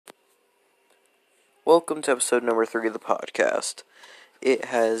welcome to episode number 3 of the podcast. It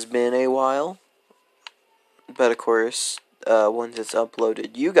has been a while, but of course, once it's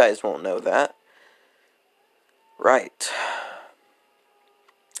uploaded, you guys won't know that. Right.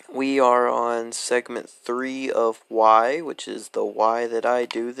 We are on segment 3 of why, which is the why that I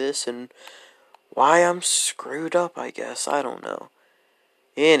do this, and why I'm screwed up, I guess. I don't know.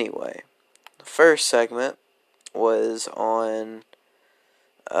 Anyway, the first segment was on,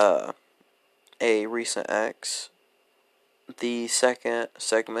 a recent ex. The second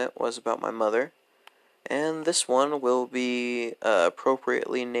segment was about my mother. And this one will be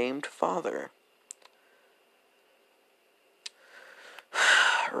appropriately named Father.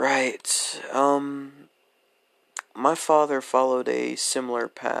 Right. My father followed a similar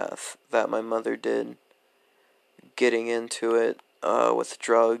path that my mother did, getting into it with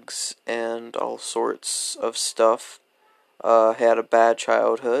drugs and all sorts of stuff. Had a bad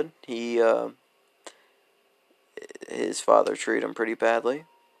childhood. His father treated him pretty badly.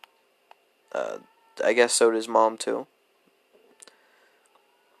 I guess so did his mom too.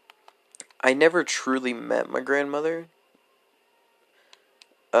 I never truly met my grandmother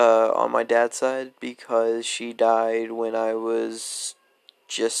on my dad's side because she died when I was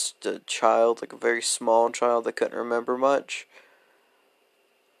just a child, like a very small child that couldn't remember much.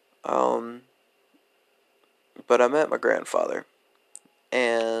 But I met my grandfather,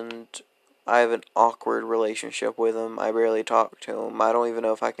 and I have an awkward relationship with him. I barely talk to him. I don't even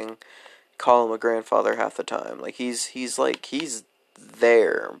know if I can call him a grandfather half the time. Like, he's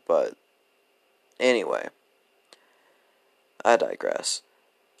there, but anyway, I digress.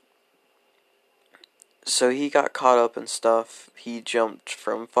 So he got caught up in stuff. He jumped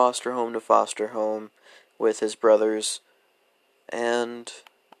from foster home to foster home with his brothers, and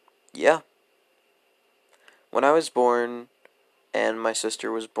yeah. When I was born and my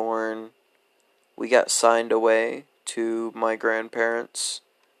sister was born, we got signed away to my grandparents,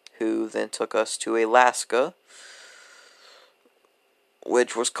 who then took us to Alaska,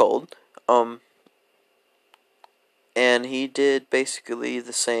 which was cold. And he did basically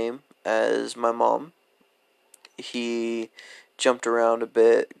the same as my mom. He jumped around a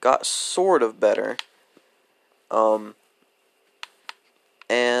bit, got sort of better, and,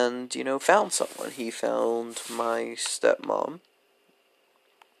 found someone. He found my stepmom.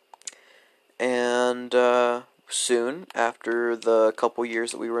 And, soon, after the couple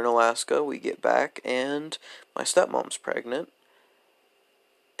years that we were in Alaska, we get back, and my stepmom's pregnant.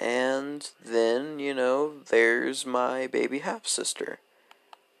 And then, there's my baby half-sister.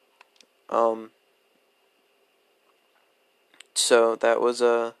 So that was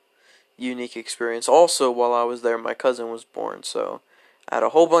a unique experience. Also, while I was there, my cousin was born, so I had a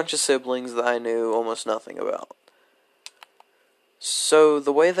whole bunch of siblings that I knew almost nothing about. So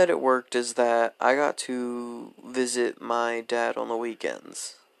the way that it worked is that I got to visit my dad on the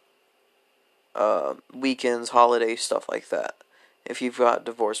weekends. Weekends, holidays, stuff like that. If you've got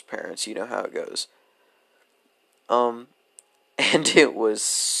divorced parents, you know how it goes. And it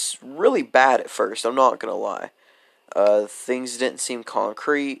was really bad at first, I'm not gonna lie. Things didn't seem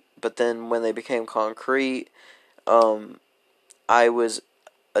concrete, but then when they became concrete, I was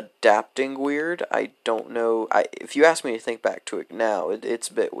adapting weird. I don't know. If you ask me to think back to it now, it's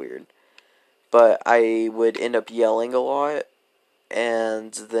a bit weird. But I would end up yelling a lot,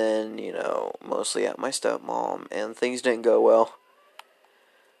 and then, mostly at my stepmom, and things didn't go well.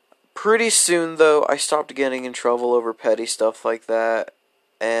 Pretty soon, though, I stopped getting in trouble over petty stuff like that,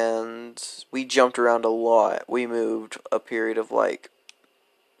 and we jumped around a lot. We moved a period of, I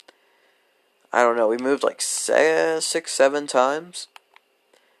don't know, we moved 6, 7 times.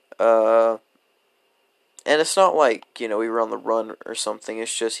 And it's not like, we were on the run or something.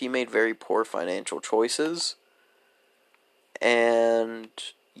 It's just he made very poor financial choices. And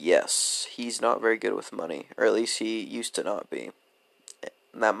yes, he's not very good with money. Or at least he used to not be.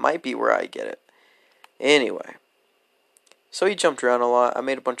 And that might be where I get it. Anyway. So he jumped around a lot. I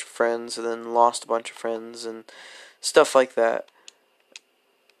made a bunch of friends and then lost a bunch of friends and stuff like that.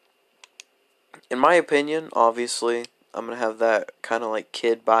 In my opinion, obviously, I'm going to have that kind of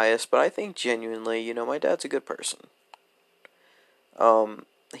kid bias, but I think genuinely, my dad's a good person.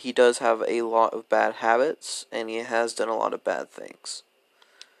 He does have a lot of bad habits, and he has done a lot of bad things.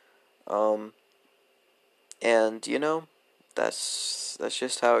 And, that's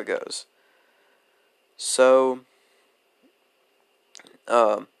just how it goes. So,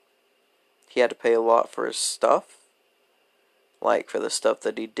 he had to pay a lot for his stuff, for the stuff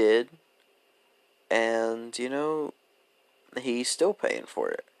that he did, and, he's still paying for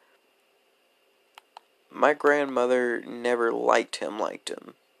it. My grandmother never liked him.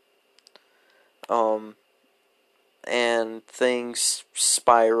 Um, and things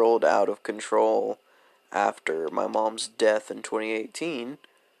spiraled out of control after my mom's death in 2018.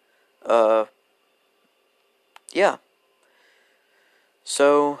 Uh, yeah.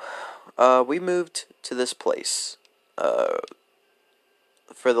 So, we moved to this place.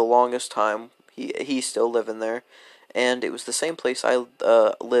 For the longest time, he's still living there, and it was the same place I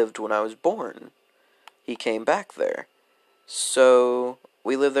lived when I was born. He came back there. So,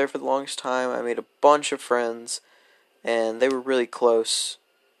 we lived there for the longest time. I made a bunch of friends, and they were really close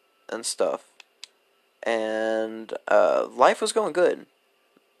and stuff. And life was going good,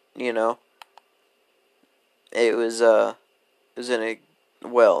 you know. It was in a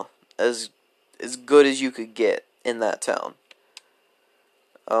well as good as you could get in that town.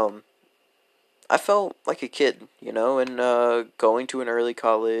 Um, I felt like a kid, you know, and going to an early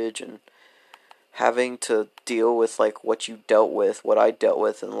college and having to deal with like what you dealt with, what I dealt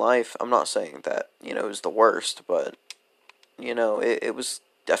with in life. I'm not saying that it was the worst, but it was.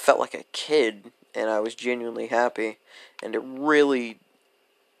 I felt like a kid, and I was genuinely happy, and it really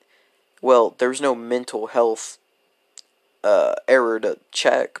there was no mental health error to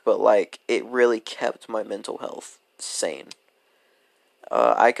check, but like it really kept my mental health sane.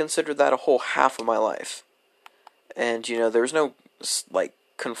 I considered that a whole half of my life, and there was no like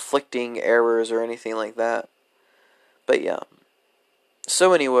conflicting errors or anything like that. But yeah.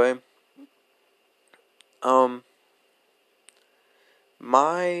 So anyway, um,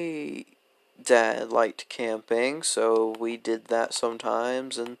 my dad liked camping, so we did that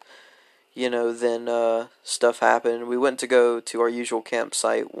sometimes, and then stuff happened. We went to go to our usual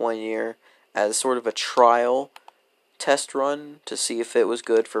campsite one year as sort of a trial test run to see if it was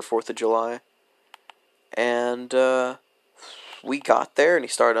good for 4th of July. And we got there and he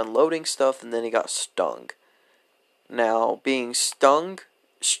started unloading stuff and then he got stung. Now, being stung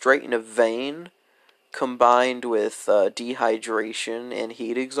straight in a vein combined with dehydration and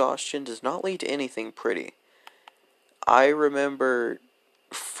heat exhaustion does not lead to anything pretty. I remember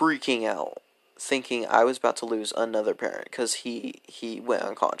freaking out, thinking I was about to lose another parent because he went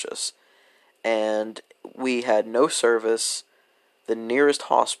unconscious. And we had no service. The nearest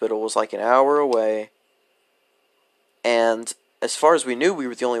hospital was like an hour away. And as far as we knew, we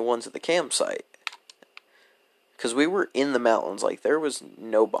were the only ones at the campsite. Because we were in the mountains, like there was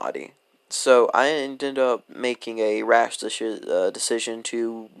nobody. So I ended up making a rash decision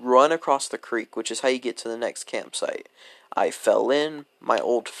to run across the creek, which is how you get to the next campsite. I fell in, my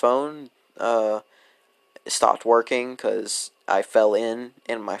old phone stopped working because I fell in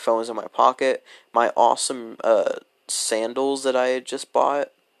and my phone was in my pocket. My awesome sandals that I had just bought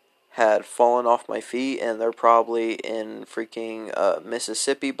had fallen off my feet and they're probably in freaking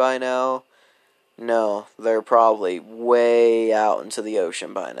Mississippi by now. No, they're probably way out into the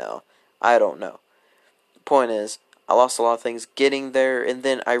ocean by now. I don't know. Point is, I lost a lot of things getting there, and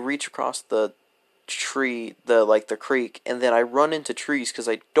then I reach across the the creek, and then I run into trees because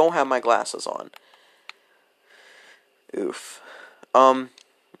I don't have my glasses on. Oof.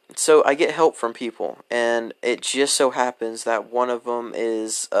 So I get help from people, and it just so happens that one of them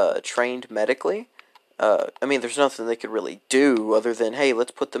is trained medically. I mean, there's nothing they could really do other than, hey,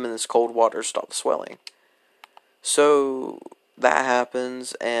 let's put them in this cold water to stop the swelling. So that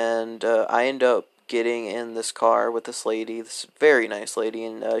happens, and I end up getting in this car with this lady, this very nice lady,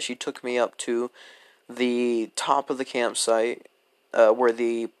 and she took me up to the top of the campsite where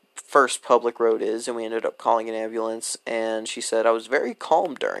the first public road is, and we ended up calling an ambulance, and she said I was very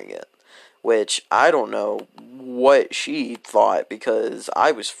calm during it, which I don't know what she thought because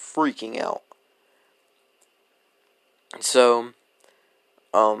I was freaking out. So,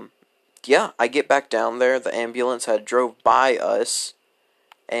 yeah, I get back down there, the ambulance had drove by us,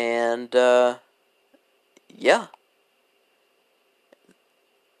 and, yeah,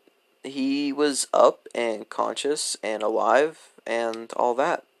 he was up and conscious and alive and all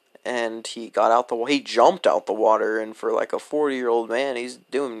that. And he jumped out the water, and for like a 40-year-old man, he's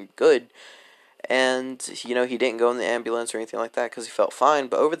doing good. And, he didn't go in the ambulance or anything like that because he felt fine.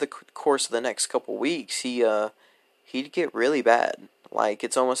 But over the course of the next couple weeks, he'd get really bad. Like,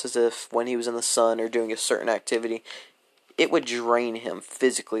 it's almost as if when he was in the sun or doing a certain activity, it would drain him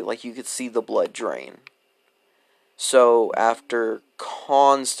physically. Like, you could see the blood drain. So, after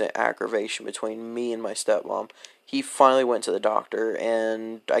constant aggravation between me and my stepmom, he finally went to the doctor,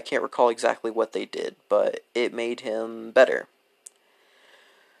 and I can't recall exactly what they did, but it made him better.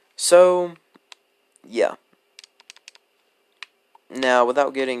 So, yeah. Now,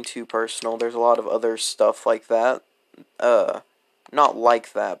 without getting too personal, there's a lot of other stuff like that. Not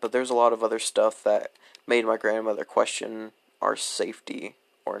like that, but there's a lot of other stuff that made my grandmother question our safety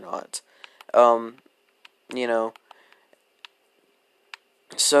or not. Um, you know,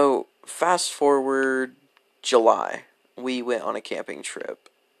 so fast forward July, we went on a camping trip,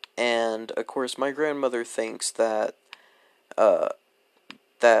 and of course my grandmother thinks uh,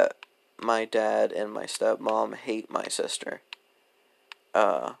 that my dad and my stepmom hate my sister.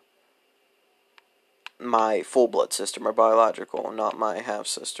 Uh, my full blood sister, my biological, not my half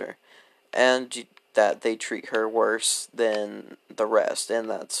sister, and that they treat her worse than the rest, and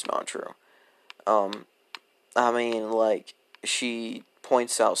that's not true. Um, I mean, like, she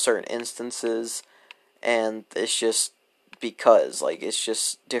points out certain instances, and it's just because, like, it's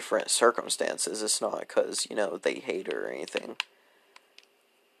just different circumstances. It's not because, they hate her or anything.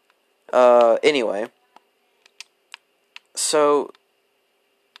 Anyway, so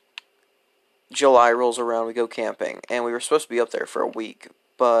July rolls around, we go camping, and we were supposed to be up there for a week,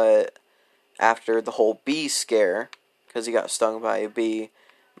 but after the whole bee scare, because he got stung by a bee,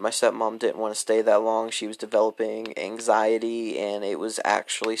 my stepmom didn't want to stay that long. She was developing anxiety, and it was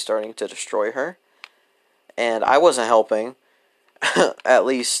actually starting to destroy her. And I wasn't helping. At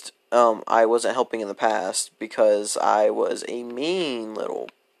least, I wasn't helping in the past, because I was a mean little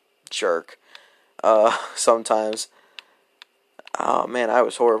jerk, sometimes. Oh, man, I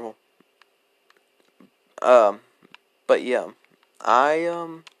was horrible. But yeah,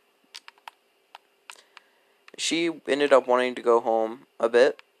 I, she ended up wanting to go home a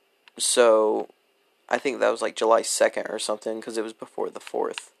bit, so I think that was like July 2nd or something, because it was before the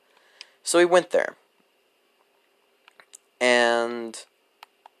 4th. So we went there, and,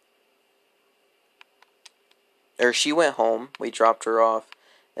 or she went home, we dropped her off,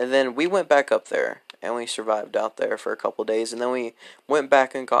 and then we went back up there, and we survived out there for a couple days, and then we went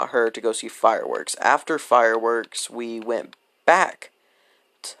back and got her to go see fireworks. After fireworks, we went back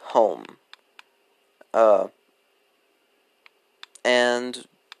home, uh, and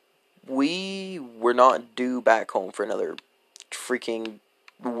we were not due back home for another freaking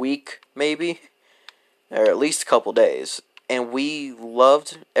week, maybe, or at least a couple days. And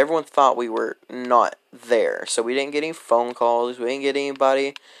everyone thought we were not there. So we didn't get any phone calls, we didn't get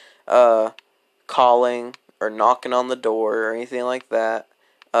anybody calling or knocking on the door or anything like that.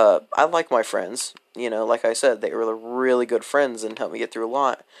 I like my friends. Like I said, they were really good friends and helped me get through a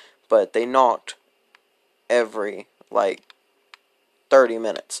lot. But they knocked every, 30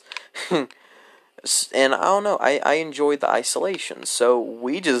 minutes. And I don't know, I enjoyed the isolation, so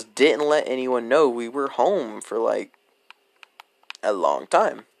we just didn't let anyone know we were home for, a long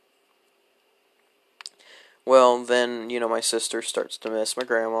time. Well, then, my sister starts to miss my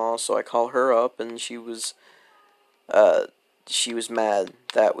grandma, so I call her up, and uh, she was mad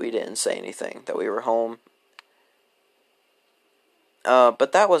that we didn't say anything, that we were home.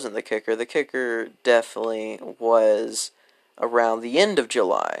 But that wasn't the kicker. The kicker definitely was around the end of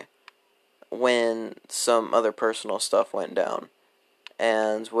July, when some other personal stuff went down.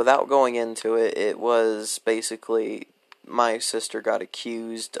 And without going into it, it was basically my sister got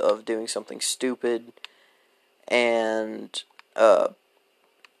accused of doing something stupid, and,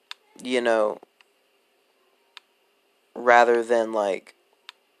 you know, rather than,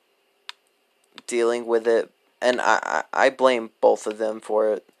 dealing with it, and I blame both of them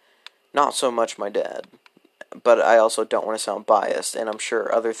for it, not so much my dad, but I also don't want to sound biased, and I'm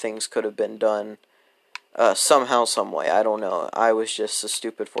sure other things could have been done somehow, some way. I don't know. I was just a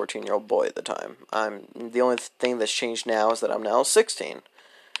stupid 14-year-old boy at the time. The only thing that's changed now is that I'm now 16.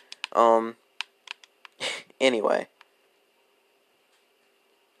 Anyway.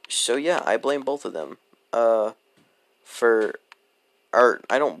 So yeah, I blame both of them. I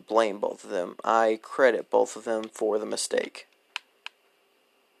don't blame both of them. I credit both of them for the mistake,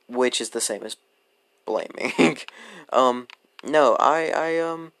 which is the same as blaming. No,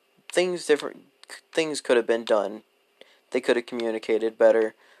 things could have been done. They could have communicated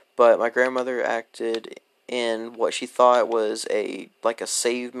better, but my grandmother acted in what she thought was a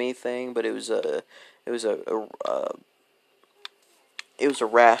save me thing, but it was a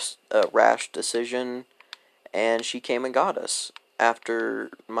rash decision, and she came and got us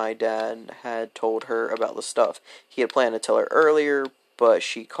after my dad had told her about the stuff. He had planned to tell her earlier, but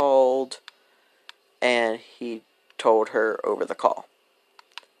she called, and he told her over the call.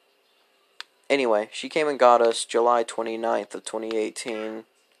 Anyway, she came and got us July 29th of 2018,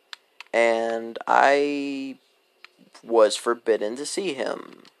 and I was forbidden to see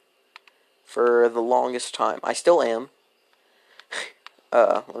him for the longest time. I still am.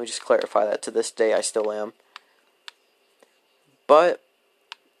 Let me just clarify that. To this day, I still am. But,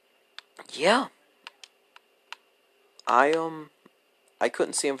 yeah. I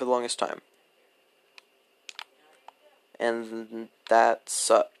couldn't see him for the longest time. And that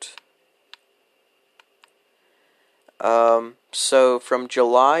sucked. So from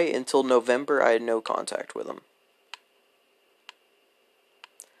July until November, I had no contact with him.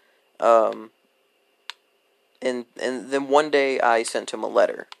 Um, and then one day I sent him a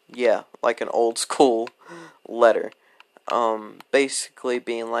letter. Yeah, like an old school letter. Basically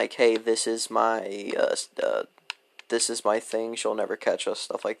being like, hey, this is my thing. She'll never catch us.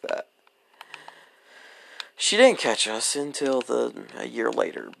 Stuff like that. She didn't catch us until a year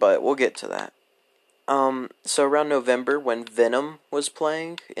later, but we'll get to that. So around November, when Venom was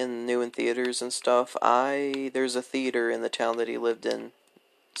playing in theaters and stuff, there's a theater in the town that he lived in.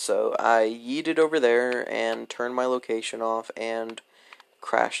 So I yeeted over there and turned my location off and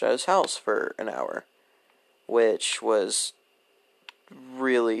crashed at his house for an hour, which was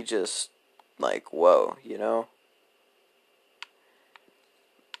really just like, whoa, you know?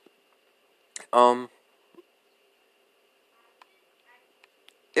 Um,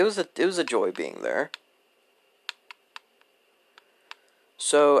 it was a joy being there.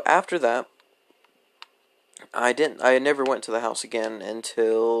 So after that, I never went to the house again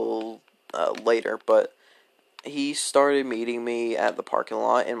until later, but he started meeting me at the parking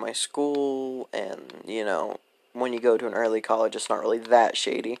lot in my school, and, when you go to an early college, it's not really that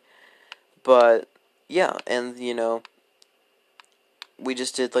shady. But, yeah, and, we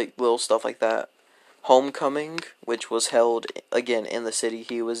just did, like, little stuff like that. Homecoming, which was held, again, in the city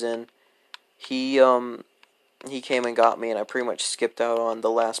he was in, he came and got me, and I pretty much skipped out on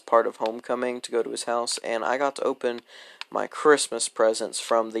the last part of homecoming to go to his house, and I got to open my Christmas presents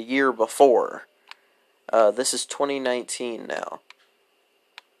from the year before. This is 2019 now.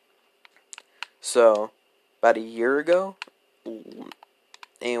 So, about a year ago?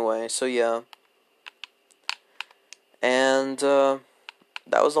 Anyway, so yeah. And,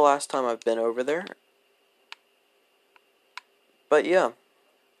 that was the last time I've been over there. But yeah.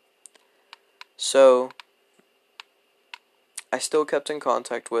 So, I still kept in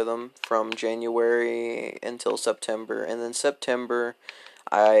contact with him from January until September. And then September,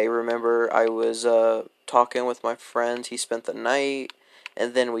 I remember I was talking with my friend. He spent the night,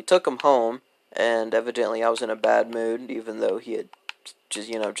 and then we took him home. And evidently, I was in a bad mood, even though he had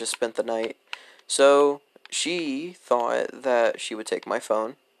just spent the night. So she thought that she would take my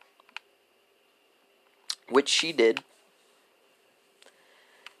phone, which she did.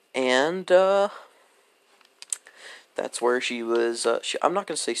 And that's where she was. I'm not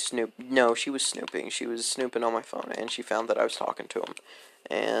gonna say snoop. No, she was snooping. She was snooping on my phone, and she found that I was talking to him,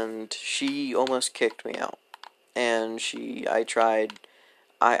 and she almost kicked me out. And I tried.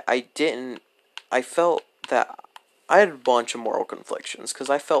 I didn't. I felt that I had a bunch of moral conflictions because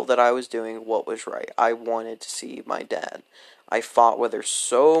I felt that I was doing what was right. I wanted to see my dad. I fought with her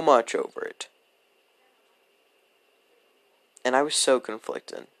so much over it, and I was so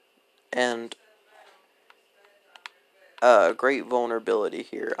conflicted. And great vulnerability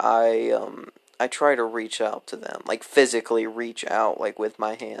here. I try to reach out to them, like physically reach out, like with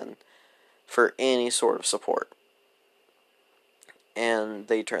my hand, for any sort of support, and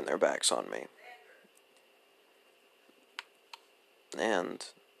they turn their backs on me, and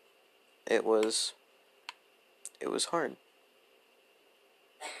it was hard.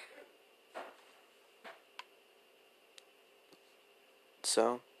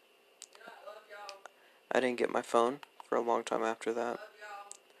 So I didn't get my phone for a long time after that,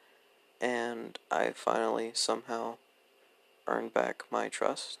 and I finally somehow earned back my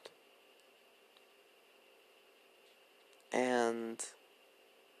trust. And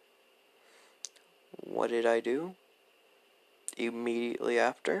what did I do immediately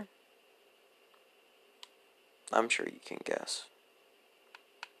after? I'm sure you can guess.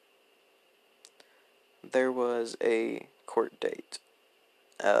 There was a court date,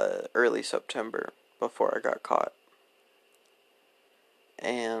 early September, before I got caught.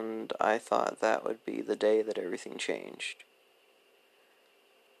 And I thought that would be the day that everything changed.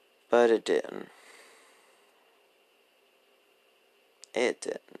 But it didn't. It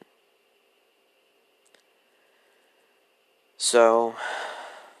didn't. So,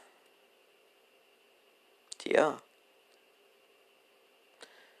 yeah.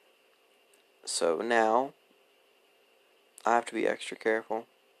 So now, I have to be extra careful.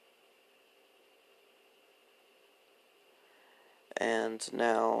 And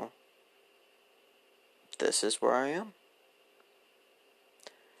now, this is where I am.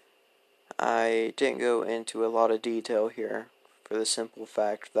 I didn't go into a lot of detail here for the simple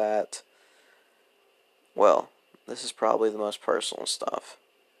fact that, well, this is probably the most personal stuff.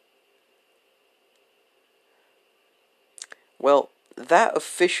 Well, that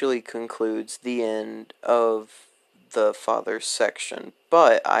officially concludes the end of the father section,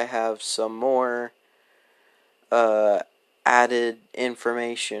 but I have some more uh, added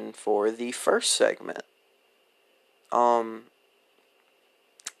information for the first segment.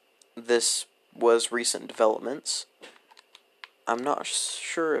 This was recent developments. I'm not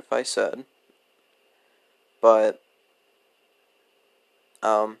sure if I said, but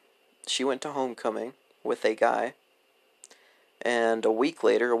she went to homecoming with a guy, and a week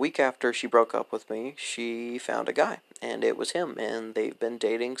after she broke up with me, she found a guy, and it was him, and they've been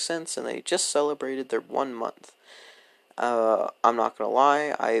dating since, and they just celebrated their 1 month. I'm not gonna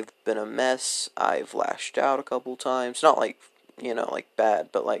lie, I've been a mess. I've lashed out a couple times. Not like, like bad,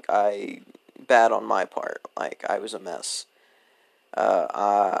 but like bad on my part. Like, I was a mess.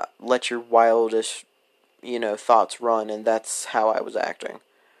 Let your wildest, thoughts run, and that's how I was acting.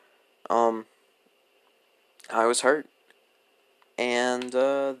 I was hurt. And,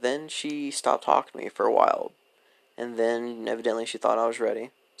 then she stopped talking to me for a while. And then, evidently, she thought I was ready.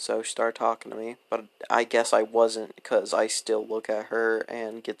 So she started talking to me, but I guess I wasn't, because I still look at her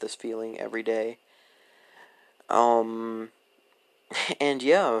and get this feeling every day. And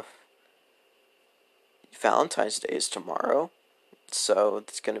yeah, Valentine's Day is tomorrow, so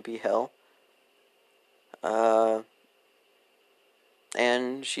it's gonna be hell.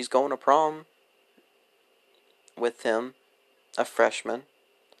 And she's going to prom with him, a freshman,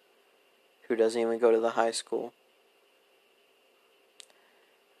 who doesn't even go to the high school,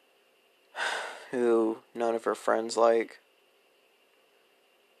 who none of her friends like.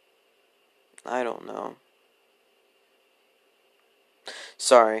 I don't know.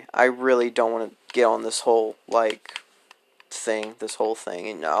 Sorry, I really don't want to get on this whole, this whole thing,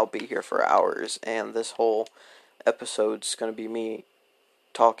 and I'll be here for hours, and this whole episode's gonna be me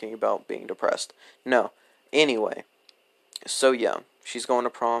talking about being depressed. No. Anyway, so yeah, she's going to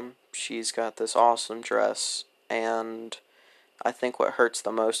prom, she's got this awesome dress, and I think what hurts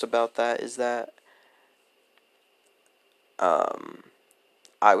the most about that is that,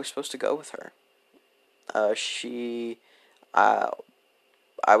 I was supposed to go with her. I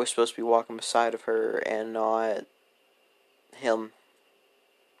was supposed to be walking beside of her and not him.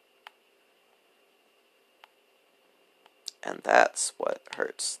 And that's what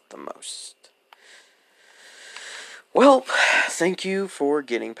hurts the most. Well, thank you for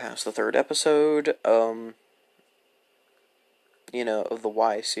getting past the third episode, of the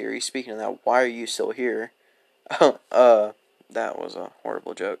Why series. Speaking of that, why are you still here? That was a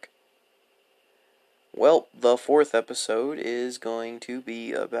horrible joke. Well, the fourth episode is going to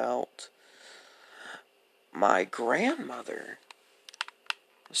be about my grandmother.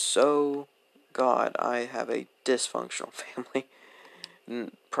 So, God, I have a dysfunctional family.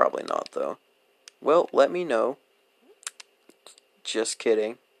 Probably not, though. Well, let me know. Just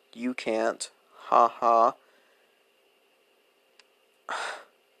kidding. You can't. Ha ha.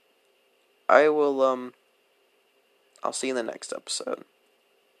 I will, I'll see you in the next episode.